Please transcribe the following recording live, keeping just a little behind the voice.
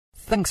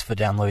Thanks for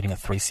downloading a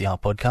 3CR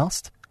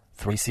podcast.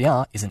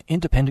 3CR is an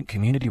independent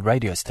community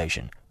radio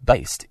station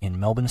based in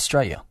Melbourne,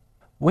 Australia.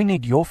 We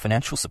need your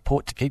financial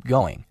support to keep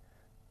going.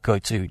 Go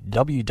to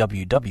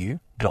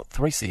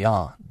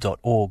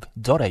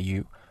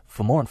www.3cr.org.au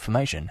for more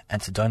information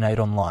and to donate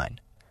online.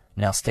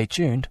 Now stay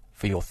tuned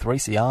for your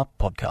 3CR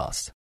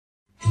podcast.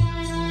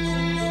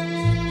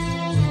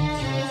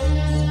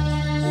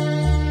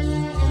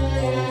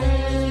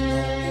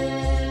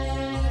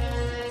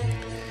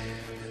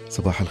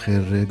 Sabah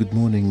al-Khair, good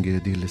morning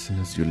dear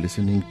listeners. You're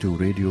listening to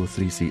Radio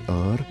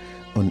 3CR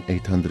on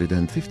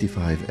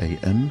 855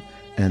 AM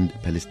and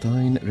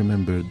Palestine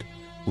Remembered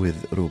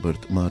with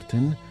Robert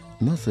Martin,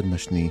 Nasser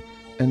Mashni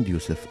and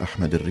Yusuf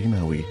Ahmed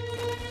al-Rimawi.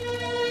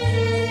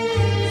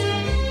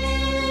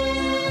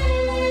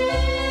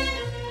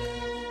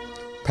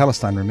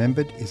 Palestine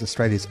Remembered is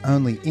Australia's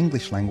only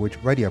English-language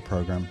radio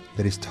program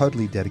that is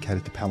totally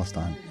dedicated to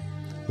Palestine.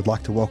 We'd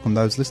like to welcome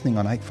those listening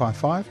on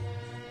 855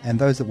 and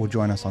those that will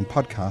join us on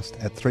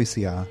podcast at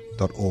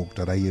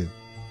 3cr.org.au.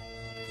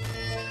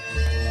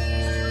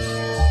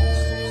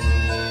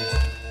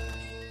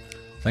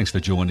 Thanks for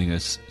joining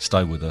us.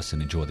 Stay with us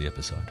and enjoy the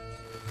episode.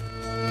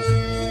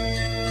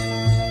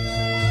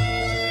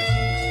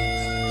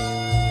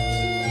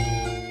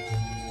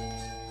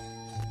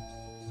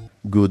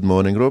 Good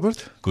morning,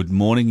 Robert. Good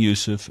morning,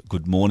 Yusuf.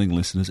 Good morning,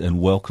 listeners,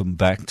 and welcome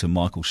back to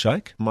Michael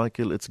Sheikh.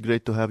 Michael, it's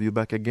great to have you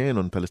back again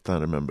on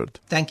Palestine Remembered.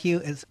 Thank you.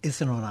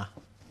 It's an honour.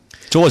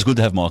 It's always good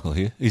to have Michael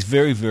here. He's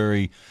very,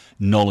 very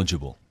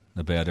knowledgeable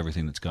about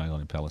everything that's going on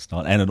in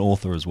Palestine and an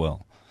author as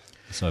well.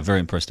 So very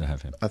impressed to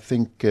have him. I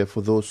think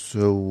for those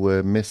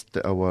who missed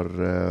our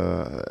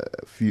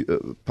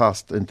few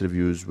past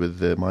interviews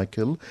with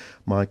Michael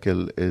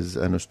is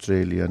an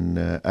Australian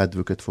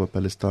advocate for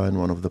Palestine,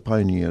 one of the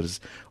pioneers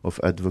of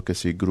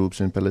advocacy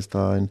groups in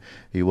Palestine.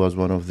 He was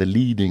one of the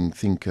leading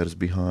thinkers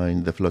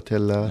behind the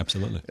flotilla.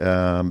 Absolutely.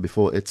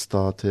 Before it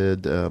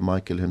started,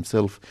 Michael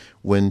himself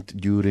went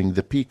during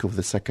the peak of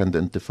the Second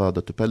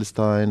Intifada to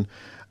Palestine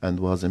and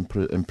was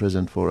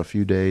imprisoned for a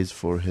few days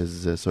for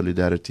his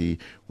solidarity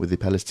with the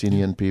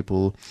Palestinian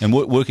people, and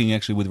working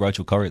actually with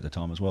Rachel Corrie at the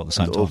time as well. At the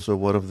same time, also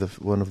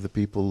one of the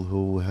people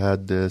who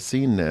had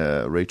seen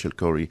Rachel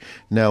Corrie.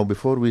 Now,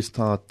 before we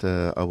start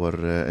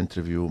our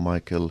interview,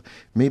 Michael,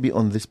 maybe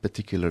on this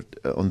particular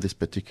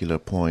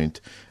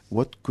point,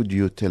 what could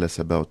you tell us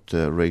about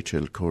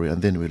Rachel Corrie,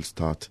 and then we'll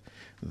start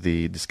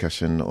the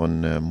discussion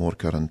on more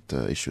current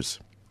issues.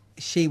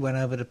 She went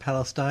over to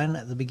Palestine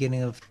at the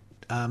beginning of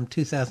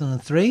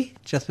 2003,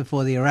 just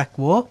before the Iraq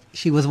War.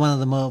 She was one of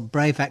the more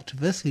brave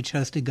activists who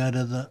chose to go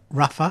to the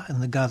Rafah in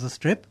the Gaza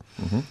Strip,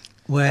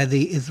 where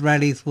the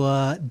Israelis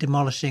were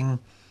demolishing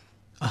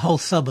a whole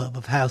suburb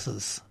of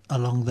houses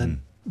along the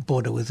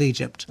border with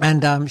Egypt.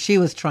 And she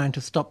was trying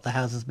to stop the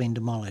houses being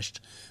demolished.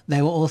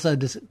 They were also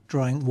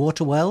destroying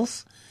water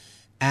wells,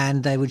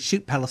 and they would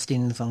shoot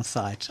Palestinians on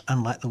sight,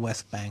 unlike the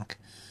West Bank.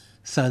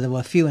 So there were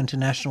a few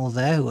internationals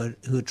there who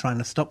were trying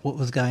to stop what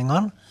was going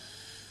on.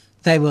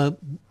 They were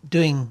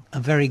doing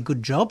a very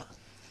good job,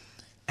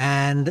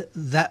 and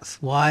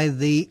that's why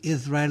the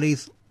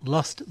Israelis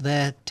lost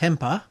their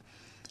temper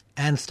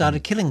and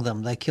started killing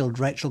them. They killed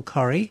Rachel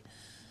Corrie.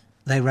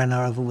 They ran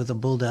her over with a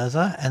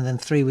bulldozer, and then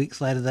 3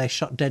 weeks later they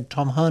shot dead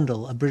Tom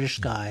Herndl, a British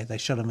guy. They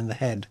shot him in the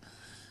head.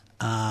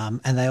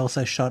 And they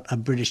also shot a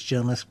British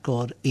journalist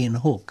called Ian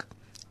Hawke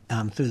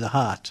through the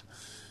heart.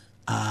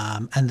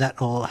 And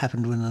that all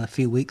happened within a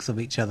few weeks of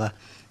each other.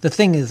 The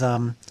thing is,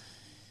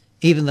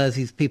 even though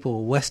these people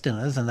were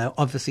Westerners and they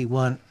obviously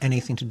weren't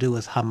anything to do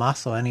with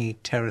Hamas or any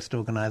terrorist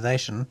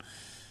organisation,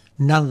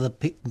 none of the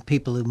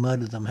people who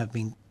murdered them have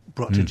been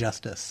brought to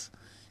justice.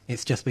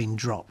 It's just been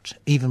dropped,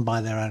 even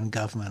by their own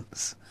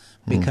governments,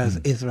 because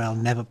Israel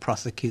never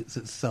prosecutes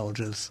its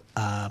soldiers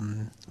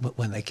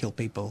when they kill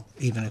people,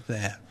 even if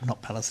they're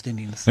not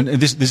Palestinians. And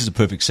this is a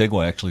perfect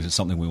segue, actually, to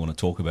something we want to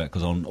talk about,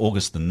 because on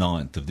August the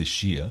 9th of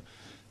this year,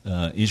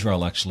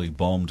 Israel actually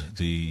bombed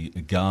the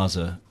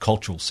Gaza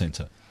Cultural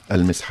Centre.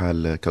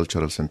 Al-Mishal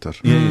Cultural Centre.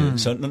 Yeah.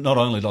 So not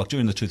only, like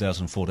during the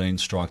 2014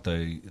 strike,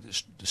 they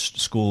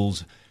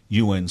schools,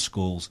 UN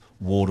schools,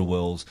 water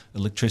wells,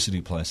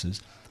 electricity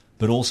places,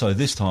 but also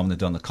this time they've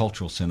done the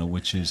Cultural Centre,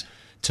 which is,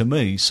 to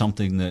me,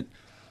 something that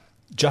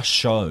just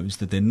shows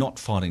that they're not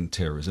fighting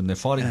terrorism, they're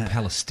fighting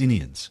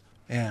Palestinians.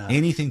 Yeah.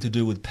 Anything to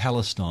do with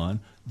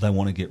Palestine, they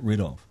want to get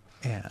rid of.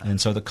 Yeah. And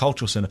so the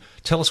Cultural Centre,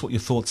 tell us what your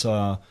thoughts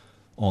are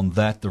on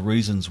that, the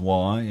reasons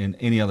why, and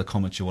any other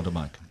comments you want to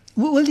make.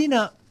 Well, you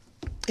know,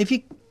 if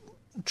you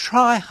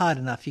try hard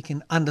enough, you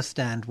can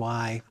understand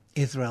why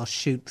Israel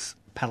shoots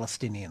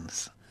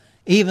Palestinians,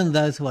 even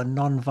those who are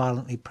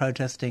non-violently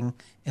protesting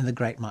in the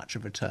Great March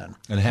of Return.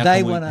 And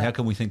how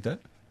can we think that?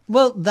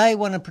 Well, they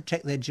want to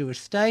protect their Jewish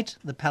state.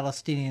 The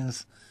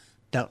Palestinians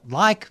don't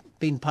like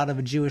being part of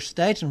a Jewish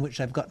state in which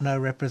they've got no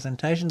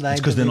representation. It's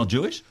because they're not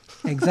Jewish?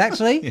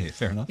 Exactly. Yeah,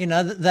 fair enough. You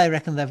know, they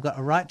reckon they've got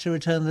a right to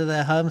return to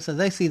their home, so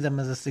they see them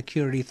as a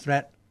security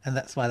threat, and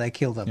that's why they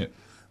kill them. Yeah.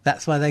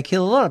 That's why they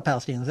kill a lot of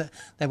Palestinians.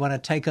 They want to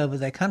take over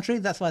their country.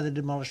 That's why they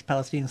demolish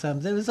Palestinian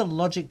homes. There is a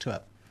logic to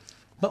it.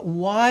 But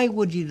why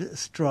would you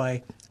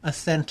destroy a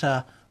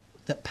centre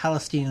that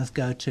Palestinians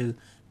go to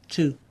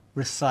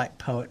recite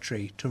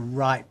poetry, to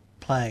write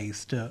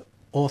plays, to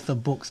author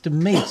books, to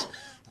meet,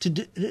 to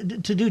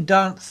do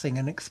dancing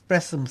and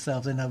express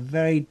themselves in a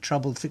very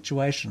troubled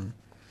situation?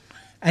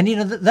 And,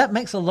 that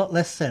makes a lot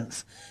less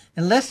sense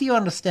unless you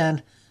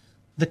understand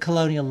the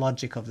colonial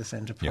logic of this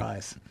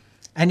enterprise.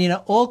 Yep. And,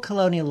 all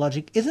colonial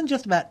logic isn't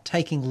just about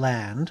taking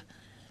land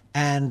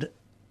and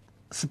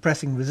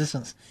suppressing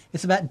resistance.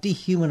 It's about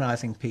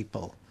dehumanizing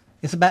people.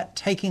 It's about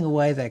taking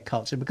away their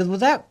culture. Because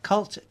without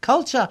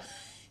culture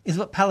is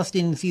what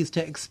Palestinians use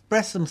to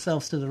express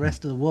themselves to the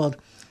rest of the world,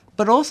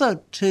 but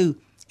also to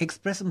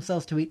express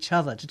themselves to each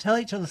other, to tell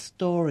each other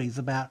stories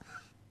about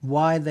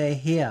why they're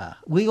here.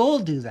 We all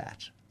do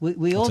that.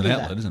 We all do that. It's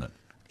an outlet, isn't it?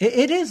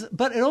 It is,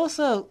 but it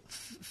also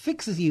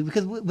fixes you,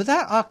 because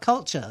without our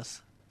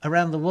cultures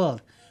around the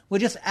world, we're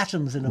just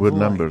atoms in a void. We're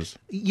numbers.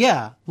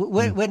 Yeah,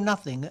 we're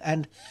nothing.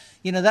 And,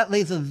 that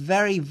leaves us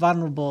very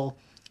vulnerable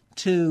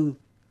to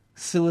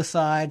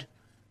suicide,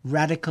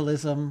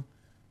 radicalism,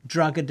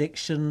 drug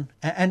addiction,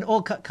 and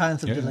all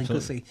kinds of delinquency.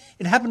 Absolutely.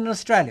 It happened in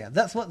Australia.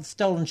 That's what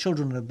Stolen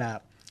Children was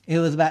about. It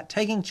was about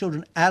taking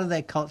children out of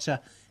their culture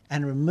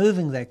and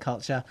removing their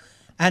culture.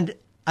 And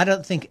I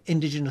don't think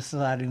Indigenous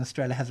society in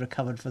Australia has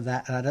recovered for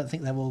that, and I don't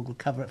think they will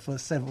recover it for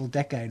several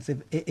decades,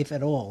 if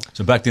at all.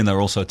 So back then they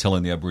were also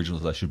telling the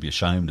Aboriginals they should be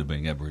ashamed of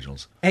being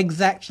Aboriginals.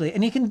 Exactly.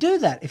 And you can do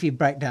that if you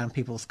break down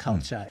people's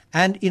culture.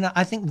 And,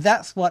 I think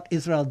that's what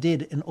Israel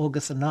did in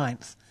August the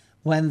 9th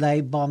when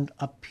they bombed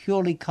a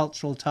purely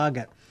cultural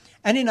target.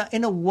 And,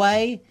 in a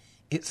way,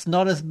 it's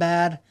not as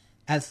bad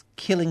as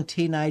killing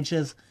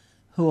teenagers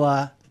who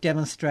are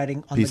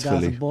demonstrating on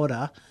peacefully. The Gaza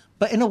border.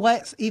 But in a way,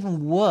 it's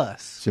even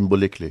worse.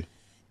 Symbolically.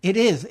 It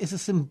is. It's a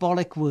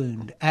symbolic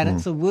wound, and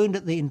it's a wound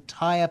at the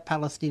entire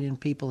Palestinian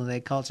people and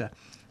their culture,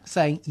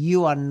 saying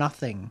you are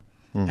nothing,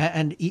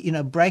 and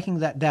breaking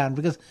that down.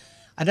 Because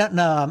I don't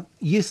know,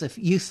 Yusuf,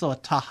 you saw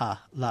Taha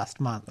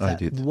last month. I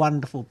did.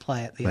 Wonderful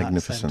play at the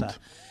Magnificent. Arts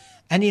Centre.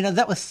 And,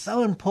 that was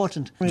so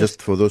important.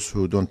 Just for those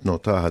who don't know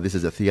Taha, this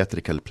is a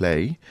theatrical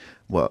play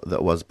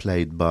that was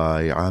played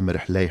by Amir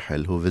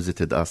Hlayhel, who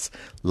visited us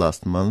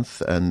last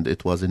month, and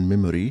it was in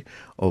memory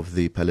of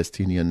the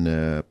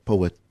Palestinian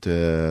poet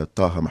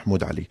Taha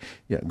Mahmoud Ali.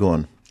 Yeah, go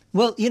on.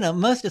 Well,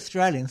 most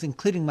Australians,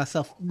 including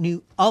myself,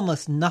 knew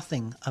almost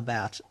nothing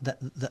about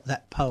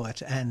that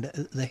poet and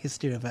the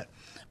history of it.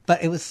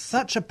 But it was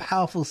such a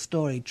powerful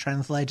story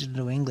translated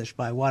into English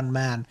by one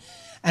man.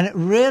 And it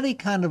really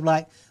kind of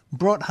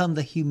brought home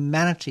the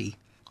humanity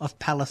of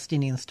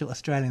Palestinians to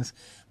Australians,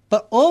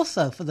 but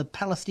also for the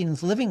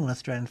Palestinians living in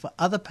Australia and for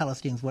other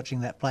Palestinians watching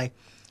that play.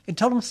 It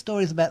told them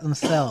stories about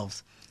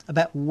themselves,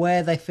 about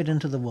where they fit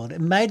into the world. It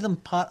made them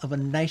part of a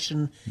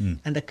nation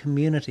and a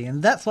community,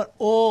 and that's what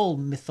all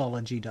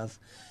mythology does.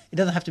 It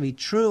doesn't have to be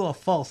true or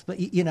false, but,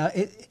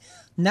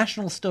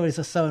 national stories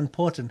are so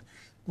important.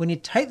 When you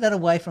take that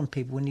away from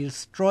people, when you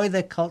destroy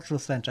their cultural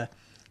centre,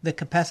 their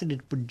capacity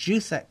to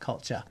produce that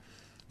culture,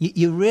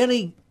 you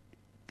really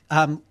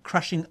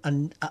crushing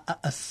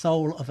a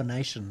soul of a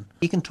nation.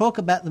 You can talk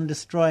about them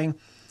destroying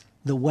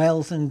the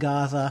wells in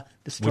Gaza,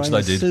 destroying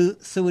the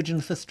sewage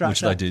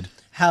infrastructure. Which they did.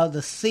 How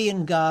the sea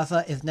in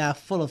Gaza is now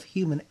full of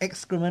human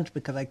excrement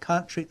because they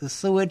can't treat the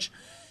sewage.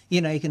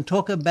 You can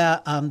talk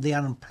about the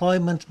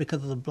unemployment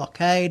because of the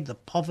blockade, the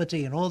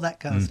poverty and all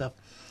that kind of stuff.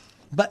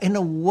 But in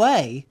a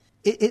way,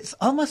 it's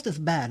almost as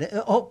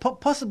bad, or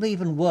possibly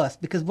even worse,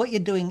 because what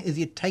you're doing is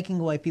you're taking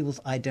away people's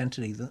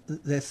identity,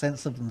 their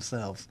sense of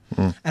themselves.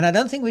 And I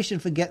don't think we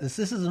should forget this.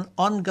 This is an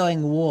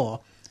ongoing war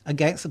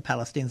against the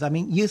Palestinians. I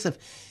mean, Yusuf,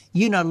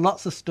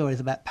 lots of stories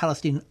about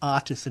Palestinian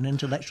artists and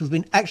intellectuals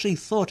being actually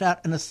sought out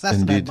and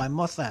assassinated by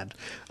Mossad.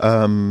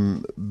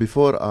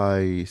 Before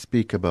I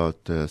speak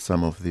about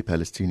some of the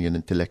Palestinian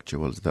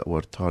intellectuals that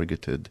were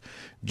targeted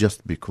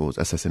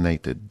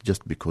assassinated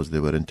just because they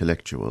were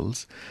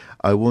intellectuals,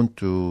 I want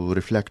to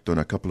reflect on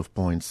a couple of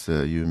points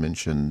you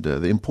mentioned.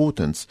 The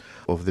importance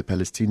of the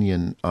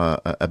Palestinian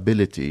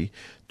ability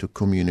to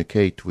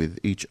communicate with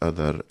each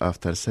other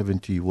after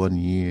 71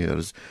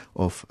 years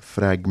of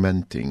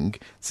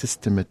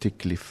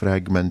systematically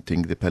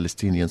fragmenting the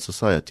Palestinian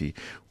society.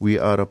 We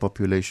are a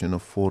population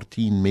of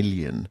 14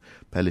 million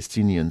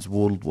Palestinians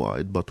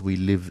worldwide, but we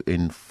live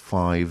in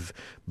 5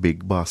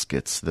 big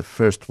baskets. The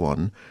first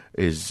one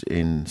is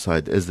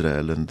inside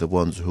Israel, and the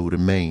ones who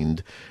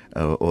remained,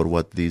 or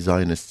what the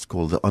Zionists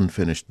call the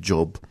unfinished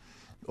job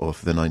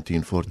of the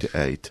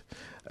 1948.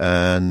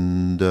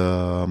 And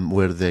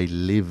where they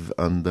live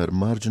under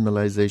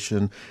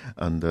marginalization,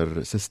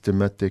 under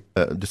systematic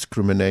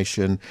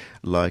discrimination,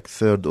 like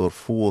third or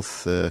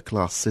fourth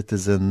class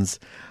citizens.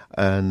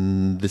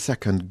 And the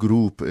second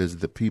group is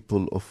the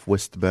people of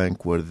West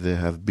Bank, where they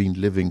have been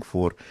living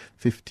for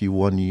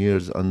 51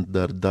 years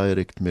under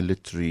direct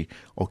military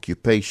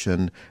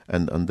occupation.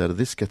 And under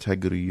this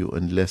category, you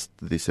enlist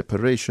the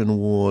separation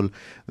wall,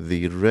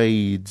 the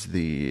raids,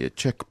 the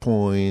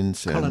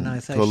checkpoints,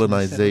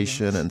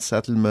 colonization and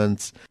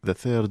settlements. The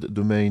third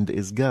domain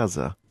is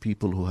Gaza.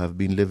 people who have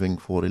been living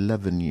for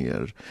 11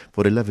 years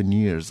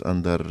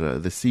under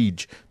the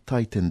siege,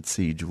 tightened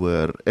siege,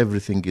 where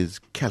everything is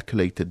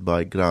calculated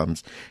by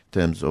grams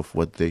in terms of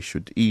what they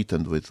should eat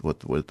and with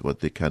what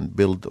they can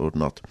build or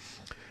not.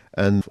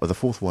 And the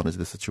fourth one is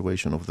the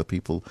situation of the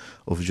people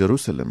of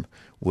Jerusalem,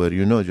 where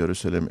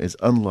Jerusalem is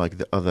unlike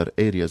the other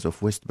areas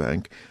of West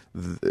Bank.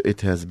 It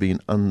has been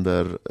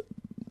under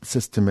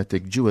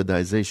systematic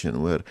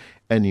Judaization, where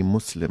any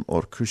Muslim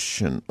or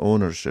Christian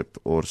ownership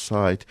or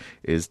site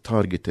is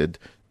targeted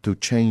to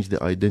change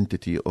the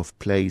identity of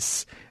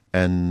place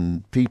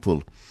and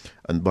people,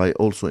 and by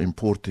also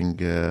importing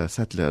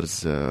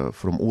settlers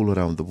from all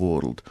around the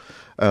world.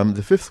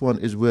 The fifth one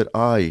is where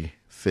I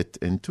fit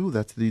into,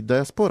 that's the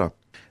diaspora.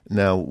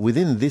 Now,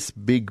 within this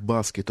big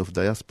basket of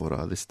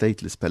diaspora, the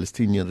stateless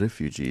Palestinian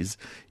refugees,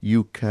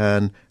 you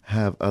can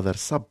have other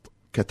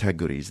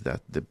subcategories,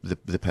 that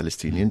the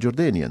Palestinian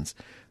Jordanians,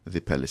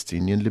 the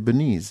Palestinian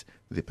Lebanese,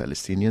 the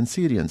Palestinian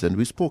Syrians. And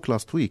we spoke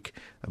last week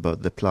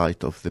about the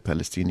plight of the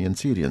Palestinian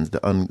Syrians,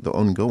 the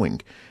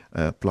ongoing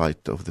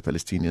plight of the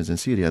Palestinians in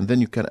Syria. And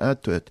then you can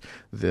add to it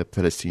the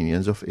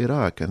Palestinians of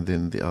Iraq, and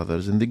then the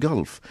others in the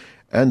Gulf,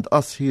 and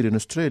us here in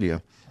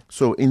Australia.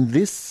 So in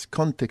this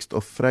context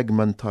of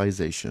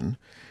fragmentization,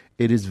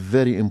 it is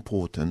very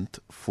important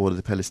for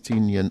the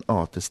Palestinian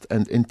artists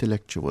and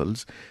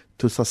intellectuals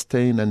to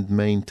sustain and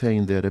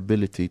maintain their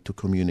ability to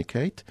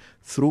communicate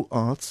through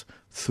arts,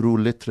 through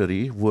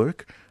literary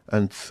work,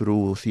 and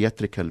through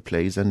theatrical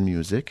plays and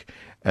music.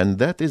 And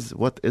that is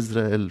what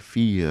Israel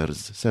fears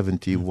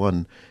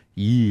 71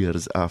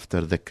 years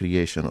after the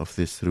creation of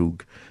this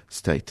rogue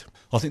state.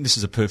 I think this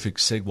is a perfect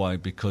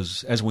segue,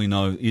 because, as we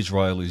know,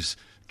 Israel is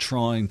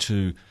trying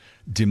to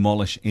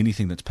demolish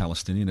anything that's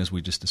Palestinian, as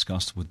we just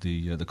discussed with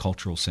the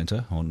Cultural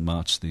Centre on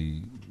August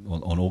the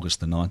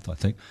 9th, I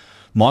think.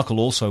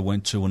 Michael also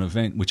went to an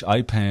event which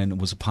APAN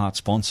was a part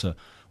sponsor,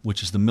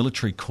 which is the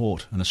military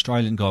court. An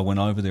Australian guy went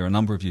over there a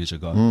number of years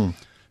ago,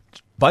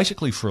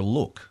 basically for a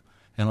look,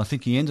 and I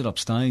think he ended up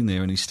staying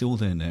there, and he's still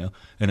there now,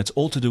 and it's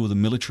all to do with the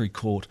military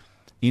court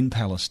in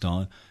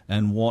Palestine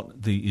and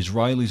what the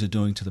Israelis are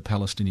doing to the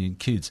Palestinian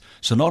kids.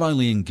 So not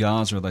only in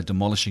Gaza are they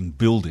demolishing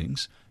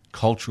buildings,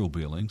 cultural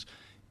buildings,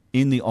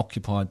 in the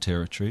occupied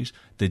territories,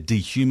 they're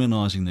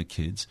dehumanising the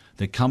kids,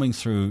 they're coming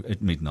through at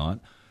midnight.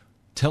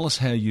 Tell us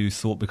how you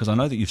thought, because I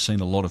know that you've seen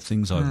a lot of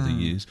things over the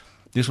years.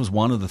 This was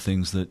one of the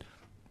things that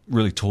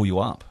really tore you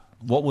up.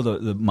 What were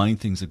the main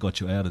things that got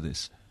you out of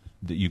this,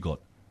 that you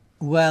got?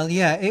 Well,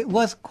 yeah, it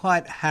was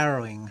quite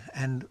harrowing,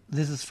 and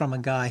this is from a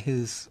guy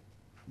who's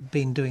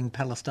been doing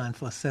Palestine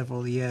for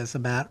several years,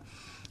 about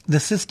the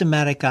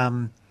systematic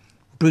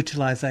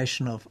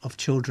brutalisation of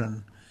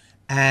children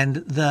and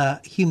the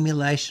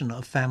humiliation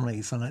of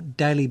families on a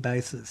daily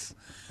basis.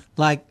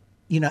 Like,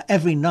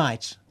 every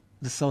night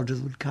the soldiers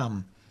would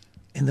come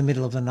in the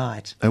middle of the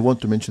night. I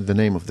want to mention the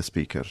name of the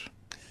speaker.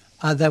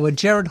 They were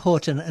Jared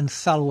Horton and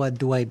Salwa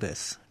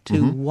Dweibus,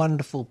 two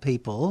wonderful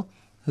people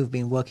who've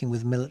been working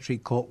with Military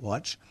Court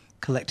Watch,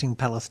 collecting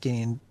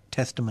Palestinian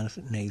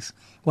testimonies.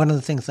 One of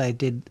the things they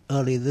did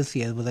earlier this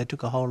year was they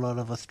took a whole lot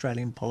of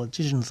Australian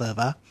politicians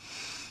over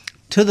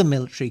to the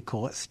military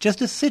courts just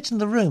to sit in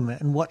the room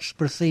and watch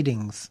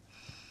proceedings.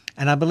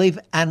 And I believe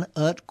Anne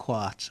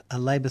Urquhart, a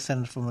Labor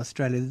senator from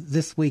Australia,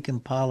 this week in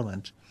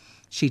Parliament,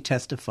 she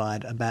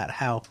testified about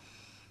how,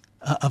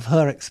 of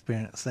her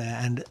experience there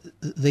and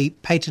the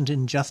patent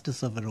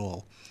injustice of it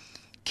all.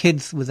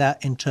 Kids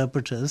without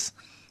interpreters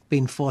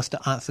being forced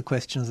to answer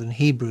questions in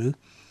Hebrew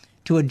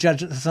to a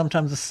judge that's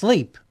sometimes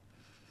asleep.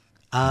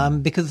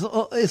 Because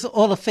it's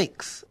all a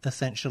fix,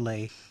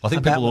 essentially. I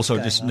think people also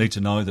just need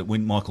to know that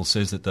when Michael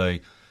says that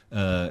they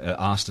are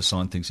asked to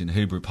sign things in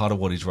Hebrew, part of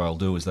what Israel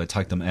do is they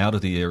take them out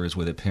of the areas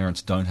where their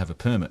parents don't have a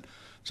permit.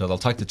 So they'll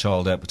take the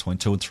child out between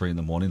 2 and 3 in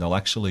the morning. They'll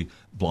actually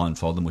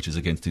blindfold them, which is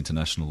against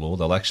international law.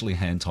 They'll actually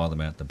hand tie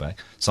them out the back.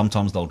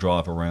 Sometimes they'll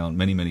drive around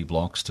many, many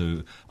blocks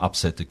to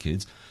upset the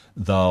kids.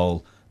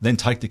 They'll then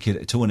take the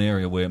kid to an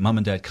area where mum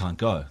and dad can't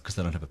go because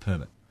they don't have a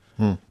permit.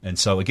 And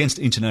so against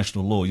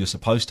international law, you're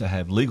supposed to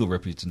have legal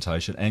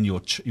representation, and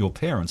your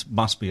parents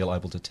must be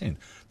able to attend.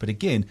 But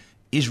again,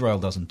 Israel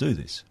doesn't do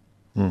this.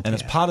 And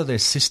it's part of their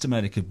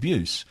systematic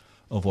abuse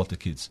of what the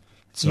kids...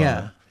 So,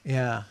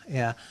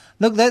 Yeah.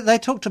 Look, they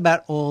talked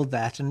about all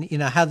that, and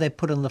how they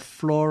put on the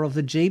floor of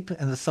the Jeep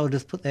and the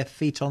soldiers put their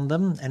feet on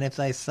them, and if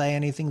they say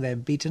anything, they're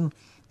beaten.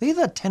 These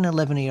are 10,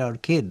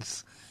 11-year-old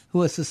kids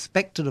who are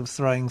suspected of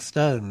throwing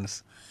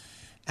stones.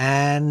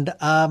 And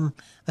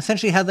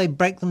essentially how they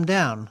break them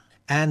down.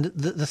 And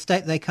the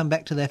state they come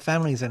back to their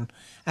families in.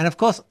 And, of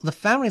course, the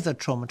families are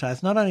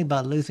traumatised, not only by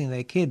losing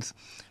their kids,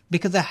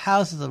 because their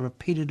houses are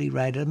repeatedly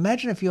raided.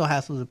 Imagine if your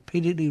house was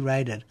repeatedly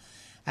raided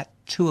at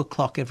 2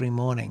 o'clock every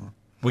morning.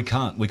 We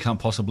can't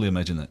possibly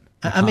imagine that.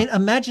 I mean,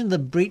 imagine the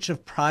breach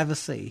of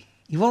privacy.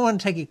 You won't want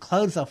to take your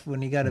clothes off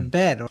when you go to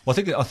bed. Well,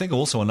 I think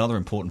also another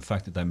important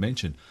fact that they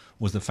mentioned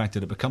was the fact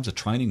that it becomes a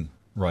training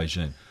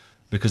regime.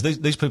 Because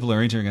these people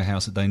are entering a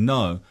house that they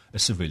know are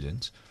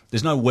civilians.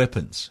 There's no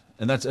weapons.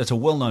 And that's a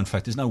well-known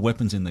fact. There's no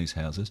weapons in these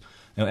houses.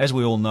 Now, as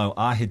we all know,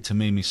 Ahid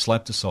Tamimi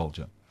slapped a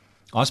soldier.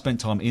 I spent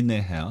time in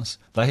their house.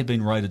 They had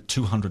been raided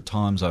 200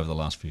 times over the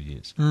last few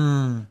years.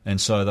 And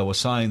so they were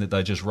saying that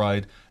they just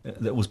raid,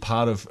 that was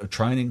part of a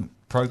training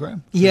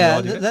program.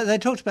 Yeah, they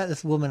talked about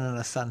this woman and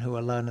her son who were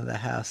alone in their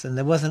house, and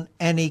there wasn't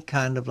any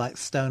kind of like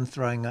stone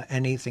throwing or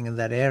anything in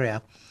that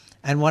area.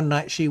 And one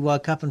night she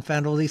woke up and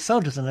found all these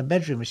soldiers in her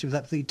bedroom, and she was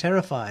absolutely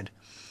terrified.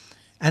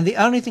 And the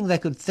only thing they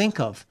could think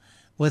of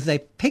was they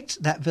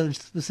picked that village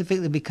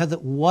specifically because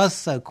it was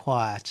so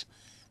quiet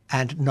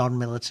and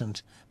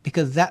non-militant,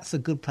 because that's a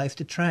good place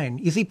to train.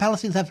 You see,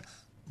 Palestinians have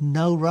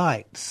no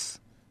rights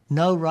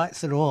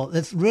at all.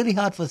 It's really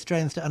hard for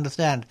Australians to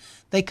understand.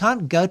 They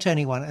can't go to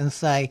anyone and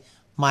say,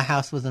 my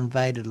house was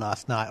invaded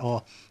last night,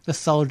 or the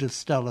soldiers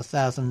stole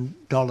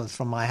 $1,000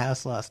 from my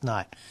house last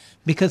night,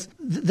 because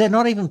they're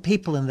not even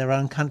people in their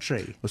own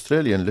country.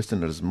 Australian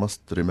listeners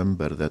must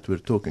remember that we're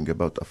talking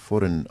about a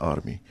foreign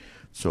army.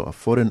 So a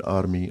foreign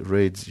army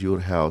raids your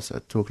house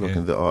at 2 o'clock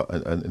in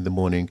the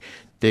morning,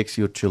 takes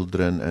your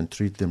children and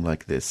treat them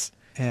like this.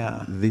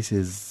 Yeah. This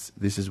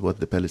is what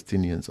the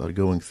Palestinians are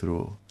going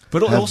through.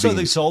 But also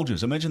these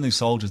soldiers. Imagine these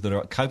soldiers that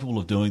are capable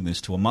of doing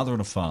this to a mother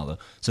and a father.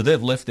 So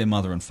they've left their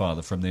mother and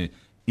father from their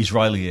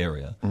Israeli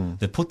area.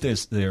 They've put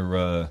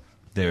their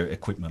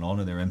equipment on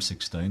and their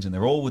M16s, and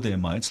they're all with their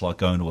mates, like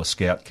going to a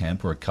scout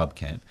camp or a cub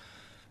camp.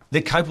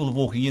 They're capable of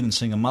walking in and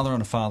seeing a mother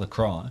and a father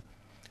cry.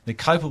 They're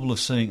capable of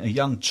seeing a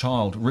young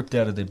child ripped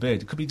out of their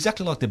bed. It could be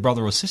exactly like their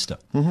brother or sister.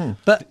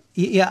 But,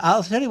 yeah,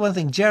 I'll tell you one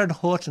thing. Jared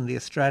Horton, the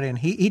Australian,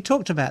 he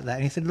talked about that.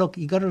 And he said, look,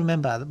 you've got to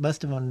remember that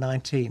most of them are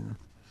 19.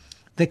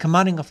 Their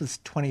commanding officer is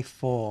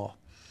 24.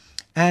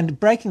 And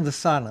breaking the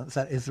silence,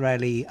 that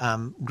Israeli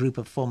group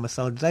of former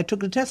soldiers, they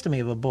took the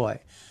testimony of a boy,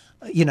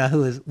 who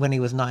was when he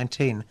was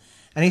 19.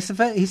 And he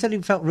said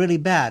he felt really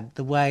bad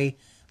the way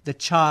the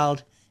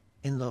child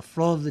in the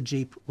floor of the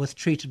Jeep was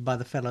treated by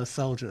the fellow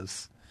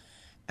soldiers.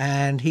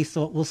 And he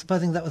thought, well,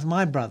 supposing that was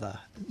my brother.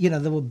 They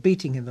were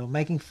beating him, they were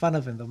making fun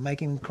of him, they were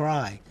making him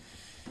cry.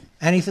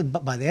 And he said,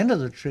 but by the end of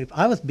the trip,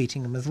 I was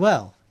beating him as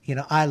well.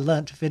 I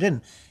learned to fit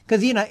in.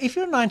 Because, if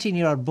you're a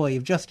 19-year-old boy,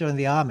 you've just joined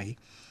the army,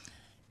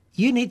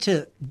 you need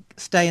to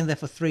stay in there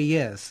for 3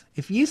 years.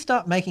 If you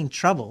start making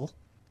trouble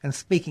and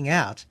speaking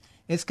out,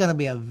 it's going to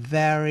be a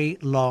very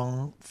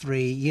long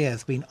 3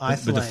 years being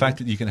isolated. But the fact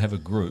that you can have a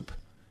group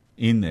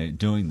in there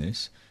doing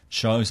this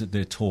shows that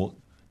they're taught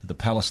that the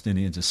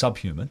Palestinians are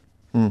subhuman.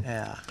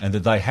 Yeah. And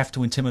that they have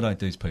to intimidate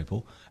these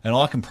people. And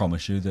I can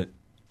promise you that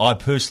I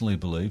personally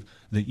believe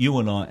that you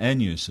and I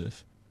and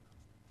Yusuf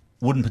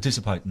wouldn't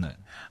participate in that.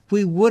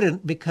 We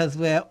wouldn't, because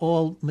we're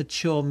all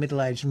mature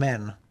middle-aged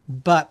men.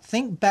 But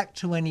think back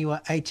to when you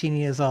were 18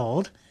 years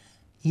old.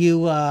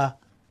 You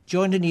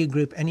joined a new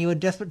group and you were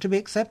desperate to be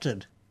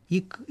accepted.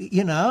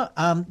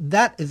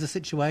 That is the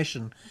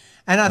situation.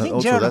 And I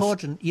think Jared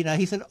Horton,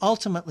 he said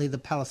ultimately the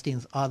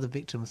Palestinians are the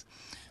victims.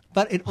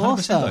 But it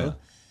also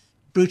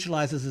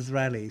brutalizes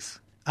Israelis.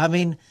 I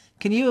mean,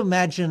 can you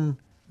imagine?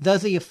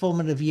 Those are your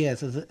formative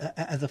years as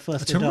a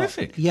first adult.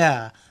 Terrific.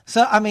 Yeah.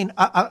 So, I mean,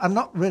 I'm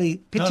not really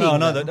pitying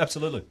them.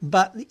 Absolutely.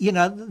 But,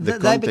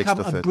 they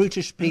become a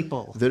brutish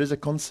people. There is a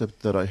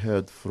concept that I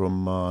heard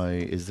from my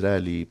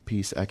Israeli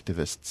peace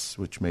activists,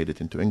 which made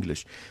it into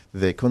English.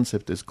 The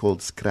concept is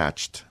called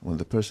scratched. When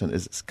the person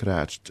is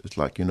scratched, it's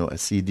like, a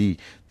CD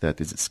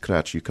that is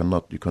scratched. You can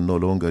no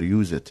longer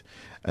use it.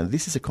 And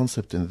this is a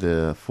concept in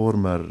the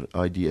former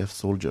IDF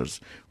soldiers.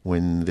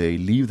 When they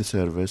leave the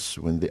service,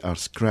 when they are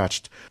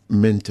scratched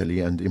mentally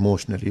and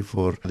emotionally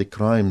for the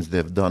crimes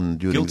they've done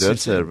during their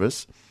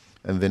service,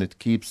 and then it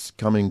keeps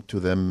coming to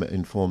them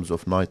in forms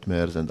of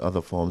nightmares and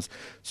other forms.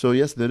 So,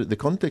 yes, the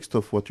context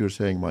of what you're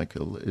saying,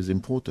 Michael, is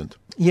important.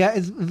 Yeah,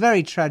 it's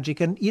very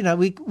tragic. And,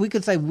 we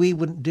could say we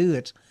wouldn't do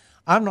it.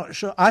 I'm not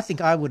sure. I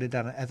think I would have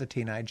done it as a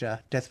teenager,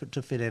 desperate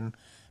to fit in,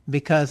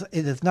 because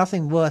there's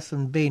nothing worse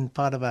than being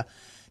part of a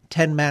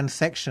 10-man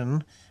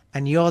section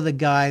and you're the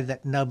guy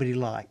that nobody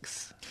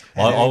likes.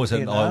 I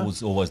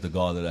was always the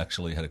guy that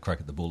actually had a crack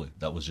at the bully.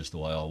 That was just the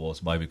way I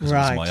was, maybe because it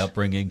was my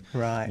upbringing.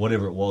 Right.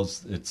 Whatever it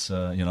was, it's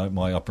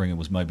my upbringing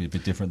was maybe a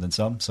bit different than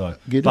some. So,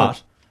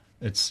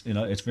 it's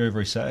it's very,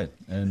 very sad,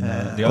 and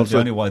the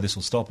only way this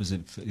will stop is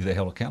if they're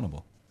held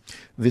accountable.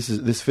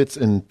 This fits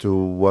into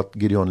what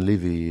Gideon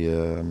Levy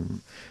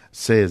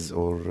says,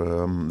 or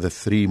the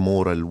three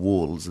moral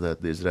walls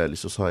that the Israeli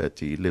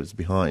society lives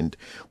behind.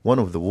 One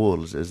of the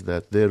walls is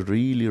that they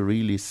really,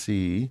 really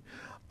see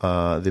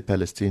the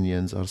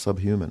Palestinians are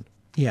subhuman.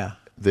 Yeah.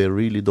 They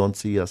really don't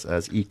see us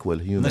as equal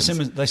humans.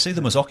 They see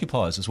them as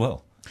occupiers as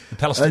well. The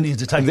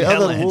Palestinians are taking our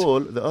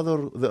land.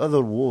 The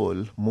other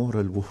wall,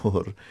 moral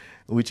wall,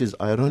 which is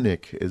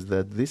ironic, is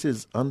that this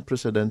is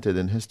unprecedented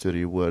in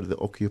history, where the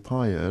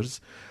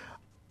occupiers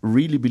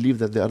really believe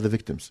that they are the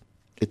victims.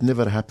 It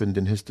never happened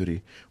in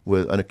history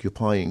where an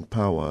occupying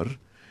power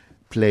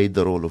played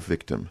the role of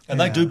victim. And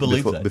they do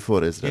believe that.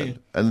 Before Israel. Yeah.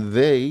 And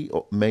they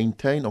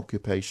maintain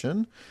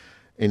occupation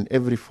in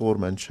every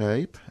form and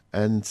shape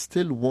and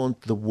still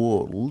want the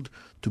world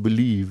to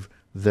believe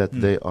that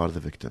they are the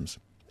victims.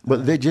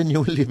 But they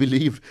genuinely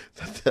believe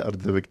that they are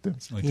the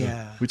victims, They do.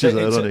 Yeah. which is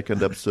ironic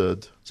and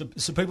absurd.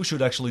 So people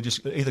should actually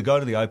just either go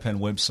to the APAN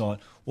website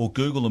or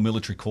Google a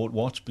military court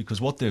watch, because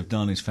what they've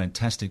done is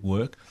fantastic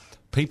work.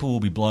 People will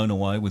be blown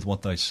away with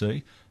what they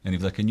see, and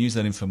if they can use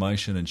that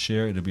information and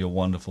share it, it'll be a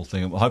wonderful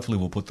thing. Hopefully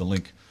we'll put the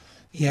link.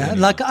 Yeah,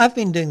 like I've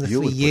been doing this You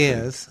for would put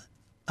years.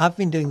 I've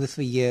been doing this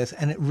for years,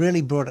 and it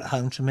really brought it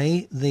home to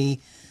me, the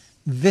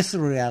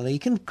visceral reality. You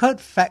can quote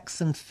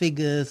facts and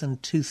figures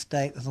and 2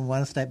 states and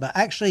 1 state, but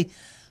actually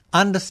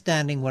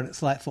understanding what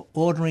it's like for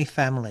ordinary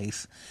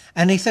families.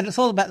 And he said it's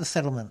all about the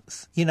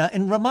settlements. You know,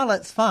 in Ramallah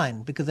it's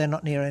fine because they're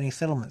not near any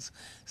settlements.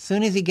 As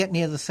soon as you get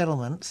near the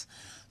settlements,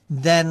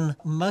 then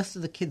most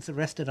of the kids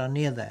arrested are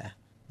near there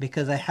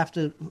because they have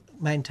to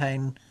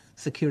maintain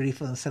security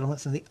for the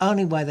settlements. And the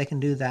only way they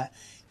can do that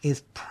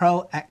is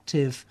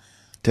proactive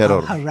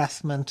Terror.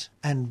 harassment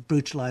and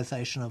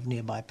brutalization of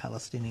nearby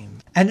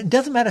Palestinians. And it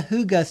doesn't matter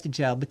who goes to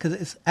jail because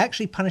it's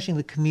actually punishing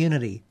the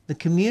community. The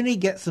community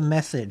gets the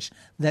message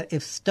that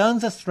if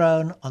stones are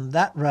thrown on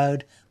that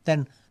road,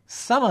 then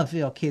some of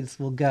your kids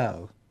will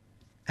go.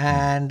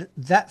 And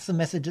that's the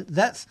message.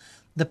 That's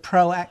the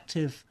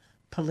proactive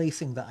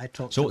policing that I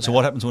talked about. So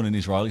what happens when an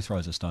Israeli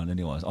throws a stone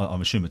anyways?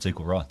 I'm assuming it's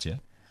equal rights, yeah?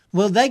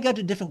 Well, they go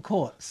to different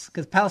courts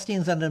because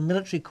Palestinians are under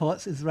military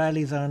courts,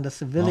 Israelis are under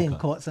civilian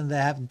Okay. courts, and they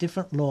have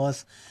different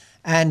laws.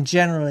 And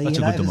generally, That's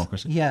you a know, good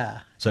democracy.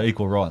 Yeah, So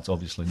equal rights,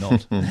 obviously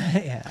not.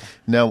 yeah.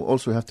 Now,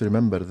 also we have to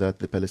remember that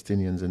the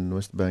Palestinians in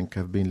West Bank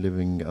have been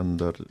living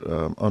under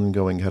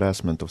ongoing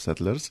harassment of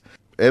settlers.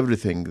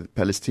 Everything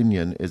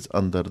Palestinian is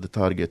under the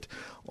target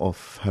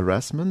of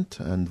harassment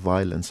and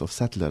violence of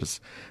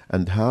settlers.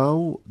 And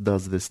how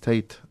does the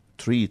state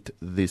treat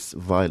this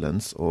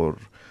violence or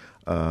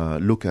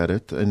look at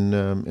it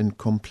in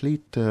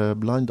complete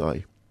blind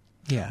eye?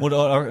 Yeah.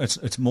 Well,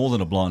 it's more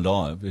than a blind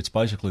eye. It's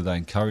basically they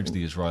encourage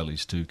the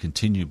Israelis to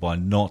continue by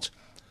not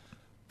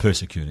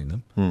persecuting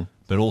them,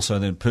 but also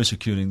then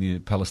persecuting the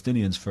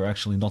Palestinians for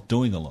actually not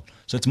doing a lot.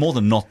 So it's more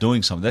than not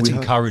doing something. That's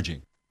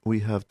encouraging.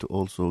 We have to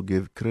also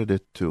give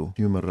credit to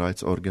human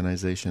rights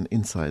organization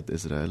inside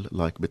Israel,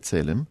 like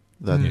B'Tselem,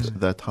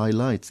 that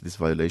highlights these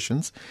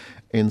violations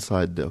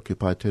inside the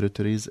occupied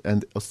territories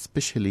and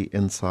especially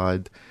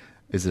inside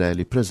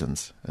Israeli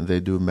prisons. And they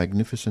do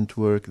magnificent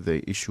work,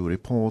 they issue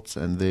reports,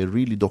 and they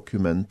really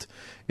document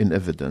in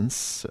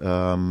evidence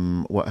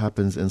what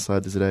happens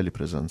inside Israeli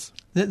prisons.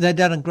 They've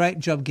done a great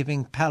job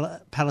giving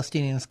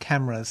Palestinians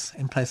cameras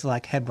in places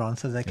like Hebron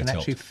so they can That's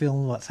actually helped.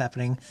 film what's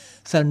happening.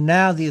 So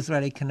now the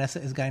Israeli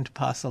Knesset is going to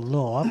pass a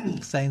law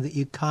saying that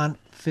you can't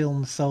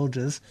film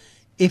soldiers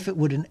if it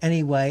would in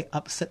any way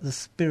upset the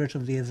spirit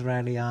of the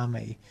Israeli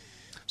army.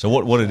 So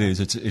what it is,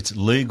 it's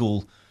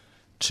legal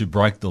to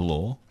break the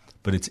law,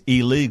 but it's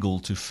illegal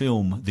to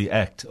film the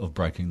act of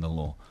breaking the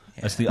law.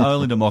 That's the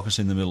only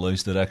democracy in the Middle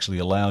East that actually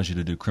allows you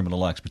to do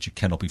criminal acts, but you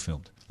cannot be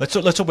filmed. Let's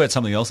talk about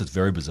something else that's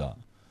very bizarre,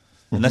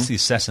 and that's the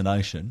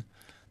assassination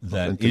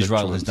that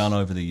Israel has done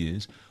over the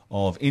years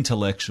of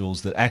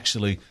intellectuals that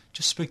actually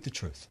just speak the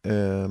truth.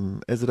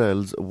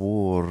 Israel's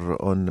war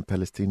on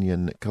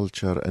Palestinian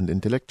culture and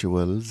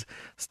intellectuals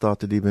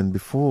started even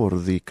before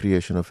the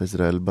creation of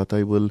Israel, but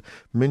I will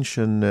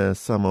mention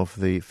some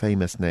of the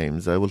famous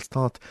names. I will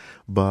start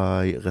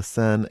by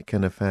Ghassan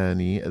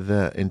Kanafani,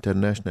 the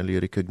internationally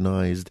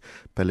recognized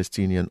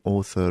Palestinian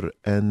author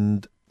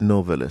and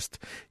novelist.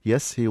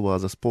 Yes, he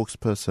was a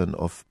spokesperson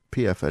of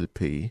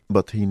PFLP,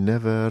 but he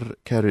never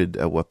carried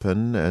a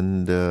weapon,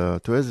 and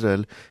to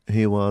Israel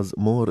he was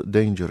more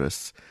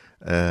dangerous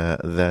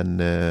than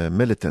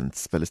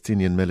militants,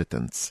 Palestinian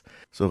militants.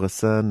 So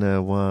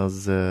Ghassan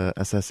was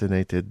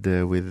assassinated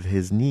with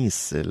his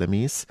niece,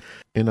 Lamis,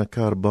 in a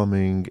car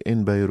bombing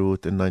in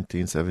Beirut in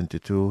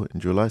 1972, in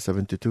July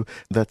 72.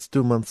 That's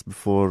 2 months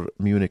before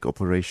Munich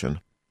operation.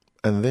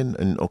 And then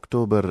in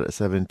October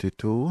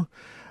 72,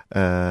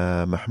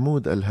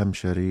 Mahmoud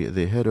al-Hamshari,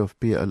 the head of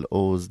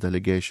PLO's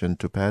delegation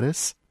to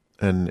Paris,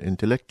 an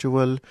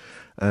intellectual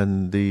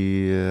and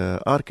the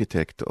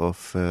architect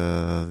of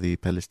the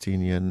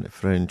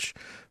Palestinian-French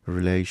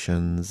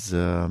relations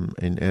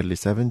in early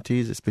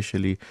 70s,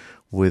 especially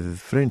with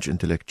French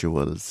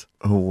intellectuals,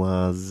 who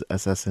was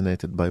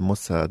assassinated by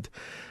Mossad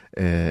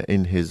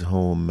in his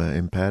home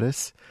in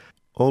Paris.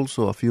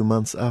 Also, a few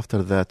months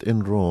after that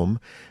in Rome,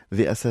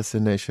 the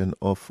assassination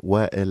of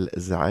Wael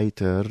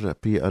Zaiter,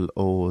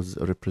 PLO's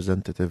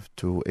representative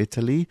to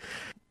Italy,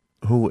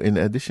 who, in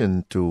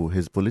addition to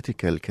his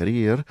political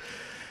career,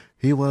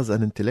 he was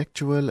an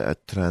intellectual, a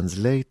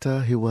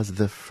translator. He was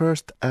the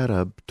first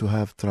Arab to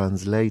have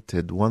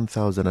translated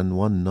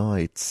 1001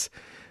 Nights,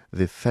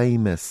 the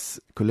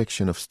famous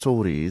collection of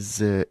stories,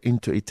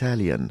 into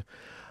Italian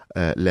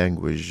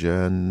language,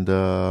 and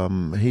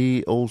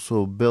he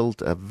also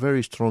built a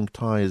very strong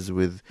ties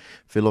with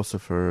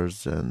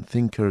philosophers and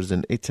thinkers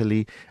in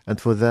Italy, and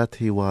for that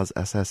he was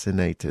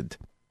assassinated.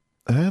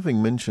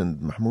 Having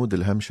mentioned Mahmoud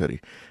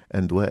al-Hamshari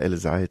and Wael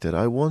Zaiter,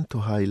 I want to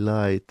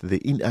highlight the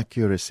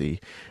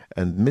inaccuracy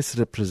and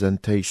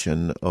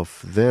misrepresentation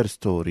of their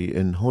story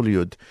in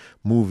Hollywood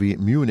movie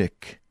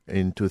Munich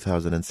in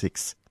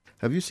 2006.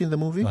 Have you seen the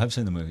movie? I have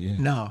seen the movie, yeah.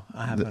 No,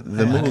 I haven't.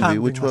 The I movie,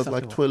 can't which bring was myself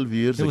like to watch. 12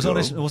 years It was ago.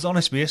 it was on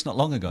SBS not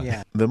long ago.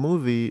 Yeah. The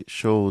movie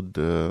showed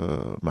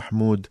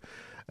Mahmoud's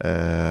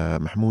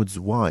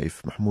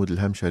wife, Mahmoud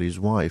al-Hamshari's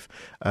wife,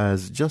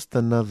 as just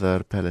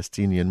another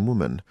Palestinian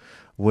woman,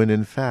 when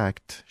in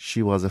fact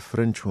she was a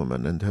French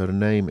woman and her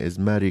name is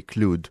Marie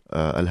Claude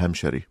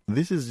al-Hamshari.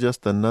 This is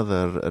just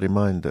another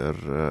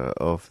reminder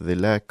of the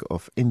lack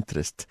of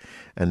interest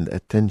and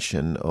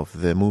attention of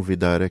the movie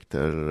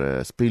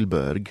director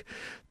Spielberg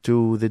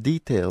to the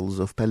details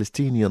of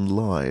Palestinian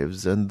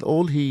lives, and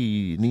all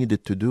he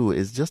needed to do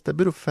is just a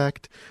bit of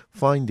fact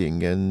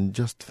finding and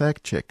just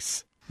fact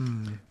checks.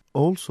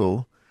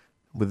 Also,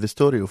 with the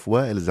story of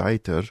Wa'il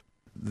Zaiter,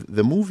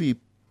 the movie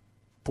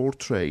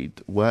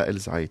portrayed Wa'il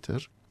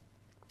Zaiter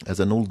as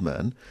an old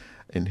man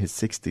in his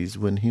 60s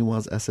when he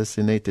was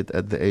assassinated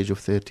at the age of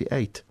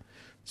 38.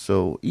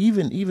 So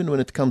even when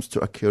it comes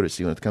to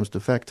accuracy, when it comes to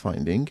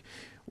fact-finding,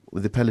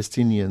 the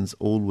Palestinians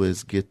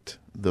always get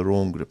the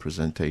wrong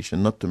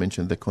representation, not to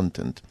mention the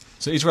content.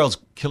 So Israel's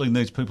killing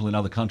these people in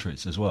other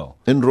countries as well?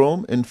 In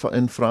Rome, in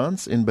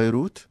France, in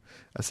Beirut,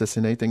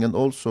 assassinating, and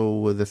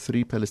also the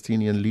 3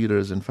 Palestinian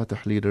leaders and Fatah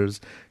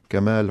leaders,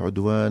 Kamal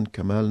Udwan,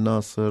 Kamal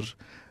Nasser,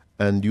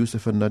 and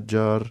Yusuf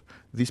al-Najjar.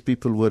 These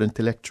people were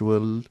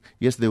intellectual.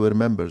 Yes, they were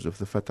members of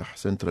the Fatah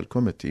Central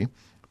Committee,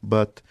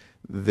 but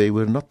they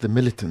were not the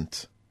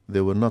militant.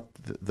 They were not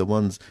the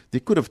ones. They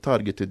could have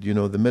targeted,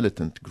 the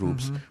militant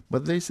groups,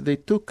 but they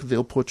took the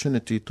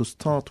opportunity to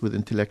start with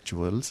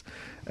intellectuals.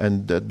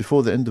 And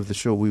before the end of the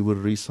show, we will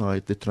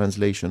recite the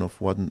translation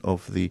of one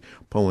of the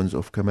poems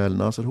of Kamal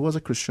Nasser, who was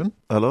a Christian.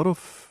 A lot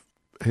of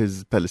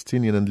his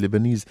Palestinian and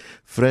Lebanese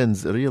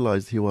friends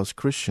realized he was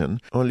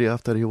Christian only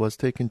after he was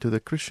taken to the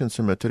Christian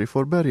cemetery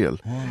for burial.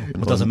 It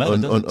doesn't matter,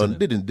 does it?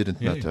 Didn't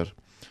matter.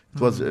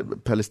 It was a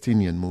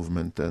Palestinian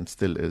movement and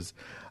still is.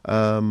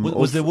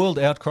 Was there world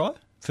outcry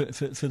for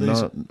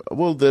these? No,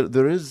 well,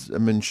 there is a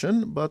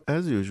mention, but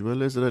as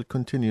usual, Israel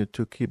continued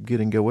to keep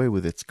getting away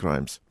with its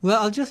crimes.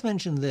 Well, I'll just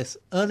mention this.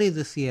 Early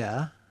this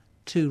year,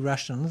 2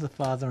 Russians, a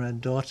father and a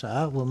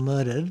daughter, were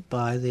murdered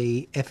by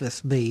the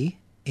FSB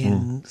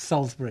in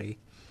Salisbury.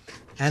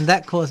 And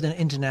that caused an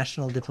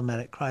international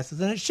diplomatic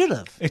crisis, and it should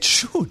have. It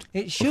should.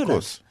 It should Of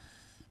course.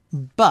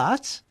 have.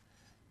 But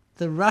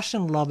the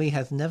Russian lobby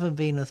has never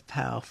been as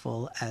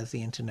powerful as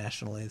the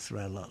international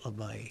Israel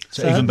lobby.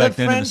 So even back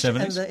then in the French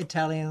 70s? and the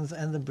Italians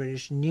and the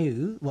British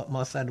knew what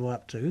Mossad were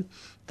up to.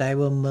 They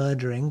were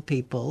murdering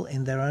people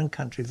in their own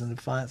countries in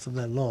defiance of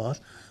their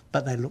laws,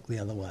 but they looked the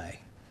other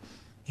way.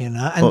 And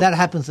that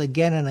happens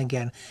again and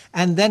again.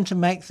 And then to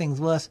make things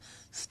worse,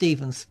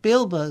 Steven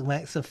Spielberg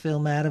makes a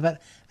film out of it,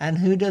 and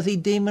who does he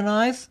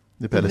demonize?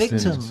 The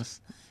victims.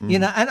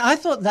 And I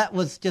thought that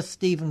was just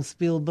Steven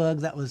Spielberg.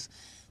 That was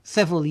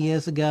several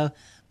years ago.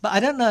 But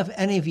I don't know if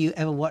any of you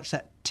ever watched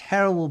that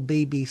terrible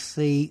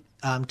BBC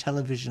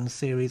television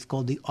series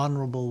called The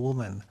Honourable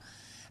Woman.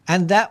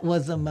 And that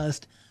was the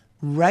most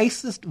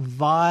racist,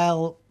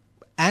 vile,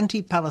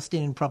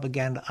 anti-Palestinian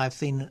propaganda I've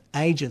seen in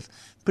ages,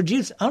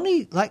 produced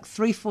only like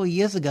 3-4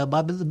 years ago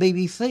by the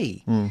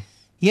BBC.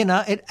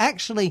 It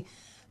actually,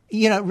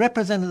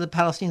 represented the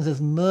Palestinians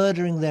as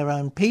murdering their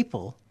own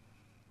people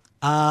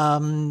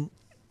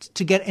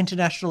to get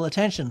international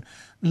attention,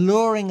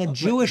 luring a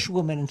Jewish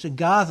woman into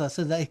Gaza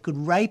so they could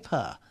rape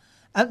her.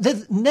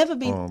 There's never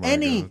been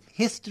any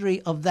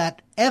history of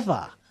that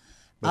ever.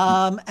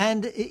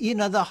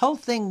 The whole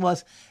thing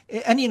was,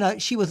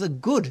 and she was a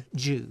good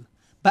Jew.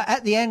 But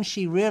at the end,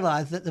 she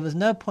realized that there was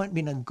no point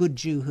being a good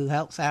Jew who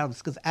helps Arabs,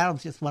 because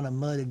Arabs just want to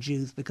murder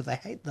Jews because they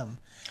hate them.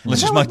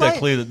 Let's just make that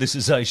clear that this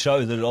is a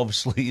show that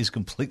obviously is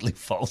completely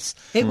false.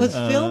 It was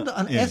filmed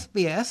on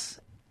SBS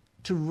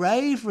to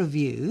rave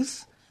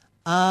reviews,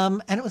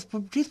 and it was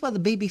produced by the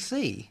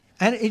BBC.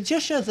 And it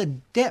just shows the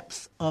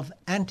depths of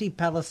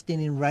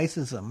anti-Palestinian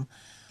racism.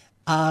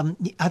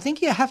 I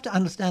think you have to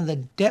understand the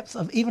depths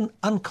of even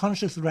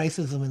unconscious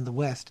racism in the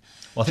West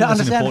to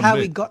understand how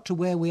we got to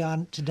where we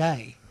are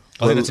today.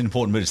 I think that's an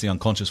important bit. It's the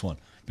unconscious one,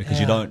 because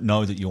you don't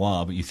know that you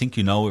are, but you think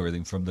you know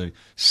everything from the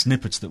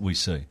snippets that we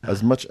see.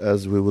 As much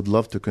as we would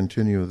love to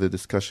continue the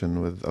discussion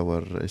with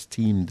our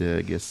esteemed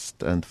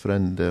guest and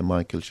friend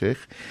Michael Sheikh,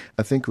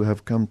 I think we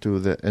have come to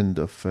the end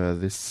of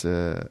this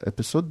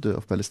episode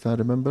of Palestine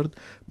Remembered.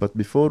 But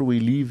before we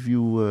leave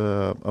you,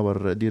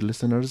 our dear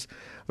listeners,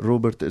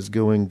 Robert is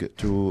going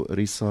to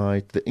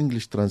recite the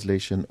English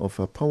translation of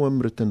a poem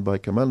written by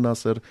Kamal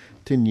Nasser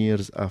 10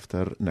 years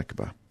after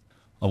Nakba.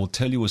 I will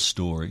tell you a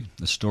story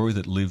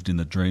that lived in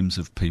the dreams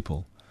of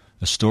people,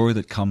 a story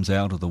that comes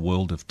out of the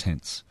world of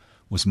tents,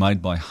 was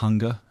made by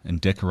hunger and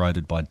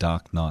decorated by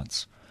dark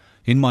nights.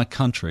 In my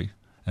country,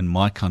 and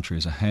my country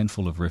is a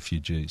handful of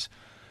refugees,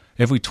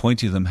 every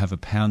 20 of them have a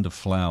pound of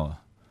flour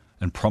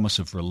and promise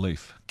of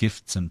relief,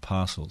 gifts and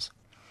parcels.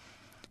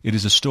 It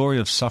is a story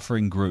of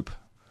suffering group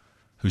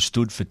who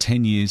stood for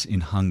 10 years in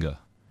hunger,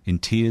 in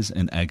tears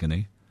and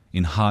agony,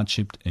 in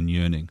hardship and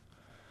yearning.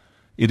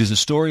 It is a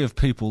story of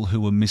people who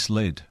were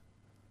misled,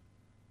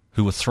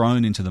 who were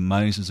thrown into the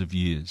mazes of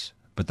years,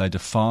 but they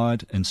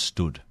defied and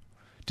stood.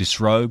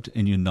 disrobed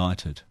and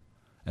united,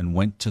 and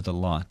went to the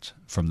light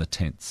from the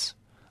tents.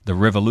 The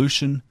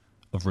Revolution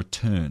of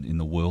Return in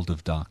the World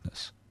of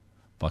Darkness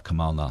by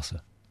Kamal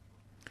Nasser.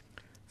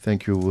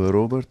 Thank you,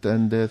 Robert,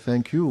 and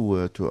thank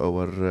you to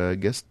our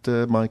guest,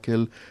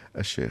 Michael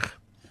Al-Sheikh.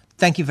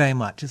 Thank you very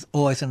much. It's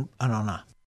always an honour.